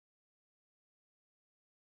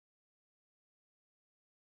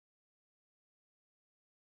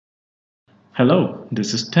Hello,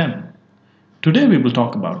 this is Tim. Today we will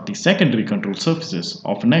talk about the secondary control surfaces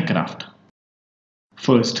of an aircraft.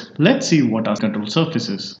 First, let's see what are control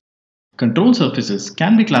surfaces. Control surfaces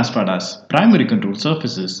can be classified as primary control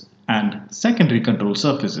surfaces and secondary control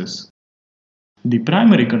surfaces. The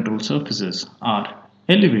primary control surfaces are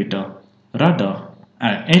elevator, rudder,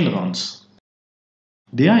 and ailerons.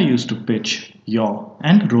 They are used to pitch, yaw,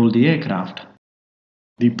 and roll the aircraft.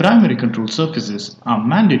 The primary control surfaces are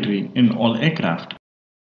mandatory in all aircraft.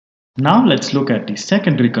 Now let's look at the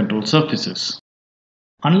secondary control surfaces.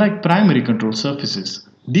 Unlike primary control surfaces,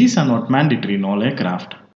 these are not mandatory in all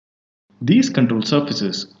aircraft. These control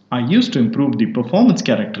surfaces are used to improve the performance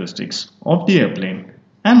characteristics of the airplane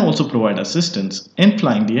and also provide assistance in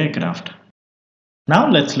flying the aircraft. Now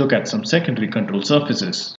let's look at some secondary control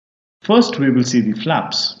surfaces. First we will see the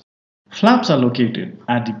flaps. Flaps are located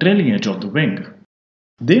at the trailing edge of the wing.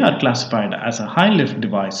 They are classified as a high lift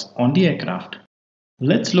device on the aircraft.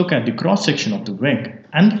 Let's look at the cross section of the wing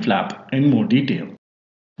and the flap in more detail.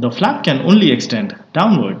 The flap can only extend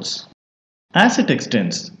downwards. As it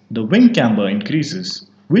extends, the wing camber increases,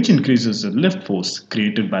 which increases the lift force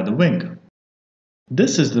created by the wing.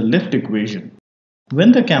 This is the lift equation.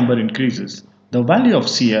 When the camber increases, the value of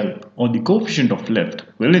CL or the coefficient of lift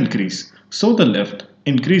will increase, so the lift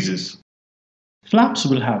increases. Flaps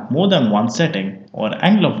will have more than one setting or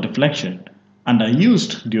angle of deflection and are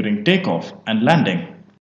used during takeoff and landing.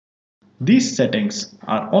 These settings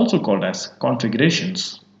are also called as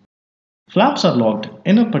configurations. Flaps are locked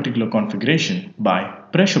in a particular configuration by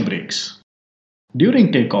pressure brakes.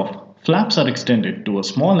 During takeoff, flaps are extended to a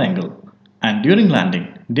small angle, and during landing,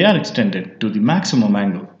 they are extended to the maximum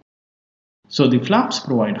angle. So the flaps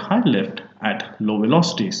provide high lift at low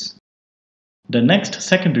velocities. The next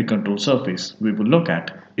secondary control surface we will look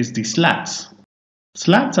at is the slats.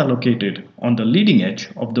 Slats are located on the leading edge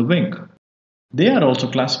of the wing. They are also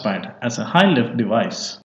classified as a high lift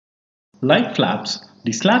device. Like flaps,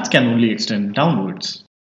 the slats can only extend downwards.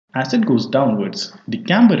 As it goes downwards, the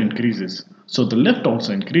camber increases, so the lift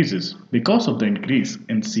also increases because of the increase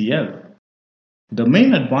in CL. The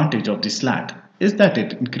main advantage of the slat is that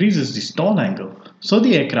it increases the stall angle so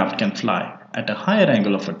the aircraft can fly at a higher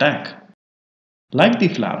angle of attack. Like the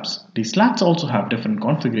flaps, the slats also have different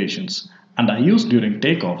configurations and are used during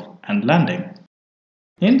takeoff and landing.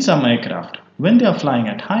 In some aircraft, when they are flying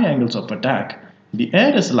at high angles of attack, the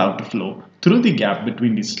air is allowed to flow through the gap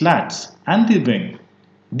between the slats and the wing.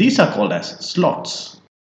 These are called as slots.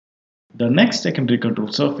 The next secondary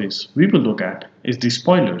control surface we will look at is the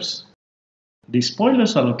spoilers. The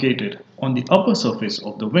spoilers are located on the upper surface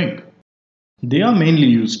of the wing. They are mainly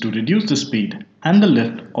used to reduce the speed and the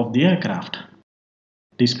lift of the aircraft.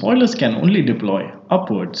 The spoilers can only deploy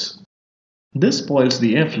upwards. This spoils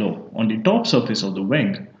the airflow on the top surface of the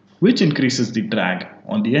wing, which increases the drag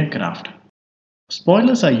on the aircraft.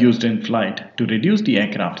 Spoilers are used in flight to reduce the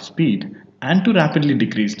aircraft's speed and to rapidly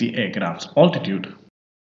decrease the aircraft's altitude.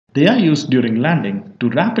 They are used during landing to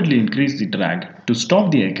rapidly increase the drag to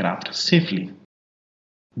stop the aircraft safely.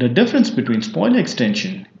 The difference between spoiler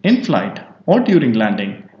extension in flight or during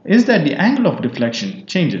landing is that the angle of deflection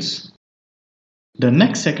changes. The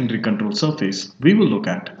next secondary control surface we will look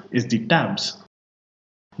at is the tabs.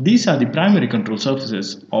 These are the primary control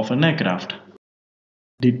surfaces of an aircraft.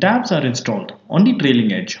 The tabs are installed on the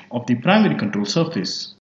trailing edge of the primary control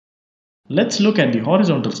surface. Let's look at the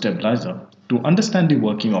horizontal stabilizer to understand the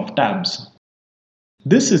working of tabs.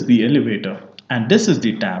 This is the elevator and this is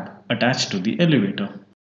the tab attached to the elevator.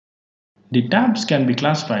 The tabs can be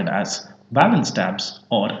classified as balance tabs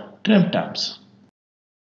or trim tabs.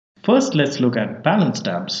 First, let's look at balance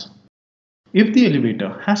tabs. If the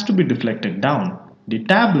elevator has to be deflected down, the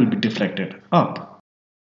tab will be deflected up.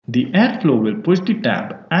 The airflow will push the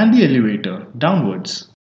tab and the elevator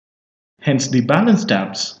downwards. Hence, the balance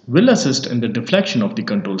tabs will assist in the deflection of the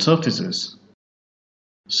control surfaces.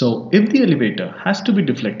 So, if the elevator has to be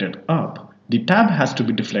deflected up, the tab has to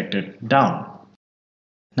be deflected down.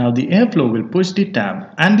 Now the airflow will push the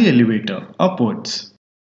tab and the elevator upwards.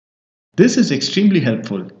 This is extremely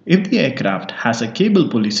helpful if the aircraft has a cable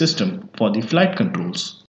pulley system for the flight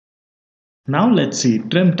controls. Now let's see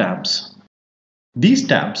trim tabs. These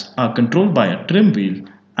tabs are controlled by a trim wheel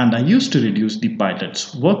and are used to reduce the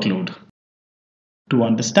pilot's workload. To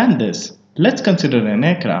understand this, let's consider an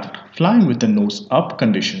aircraft flying with a nose up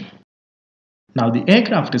condition. Now the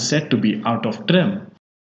aircraft is said to be out of trim.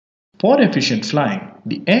 For efficient flying,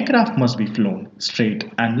 the aircraft must be flown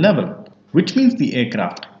straight and level, which means the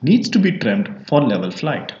aircraft needs to be trimmed for level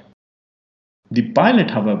flight. The pilot,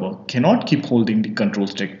 however, cannot keep holding the control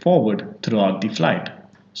stick forward throughout the flight,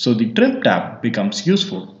 so the trim tab becomes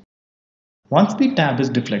useful. Once the tab is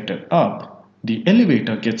deflected up, the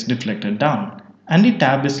elevator gets deflected down and the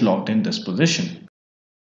tab is locked in this position.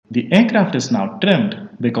 The aircraft is now trimmed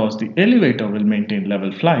because the elevator will maintain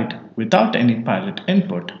level flight without any pilot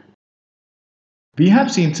input. We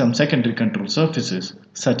have seen some secondary control surfaces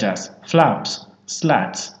such as flaps,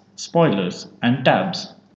 slats, spoilers, and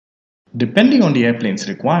tabs. Depending on the airplane's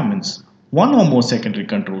requirements, one or more secondary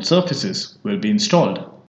control surfaces will be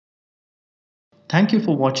installed. Thank you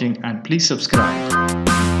for watching and please subscribe.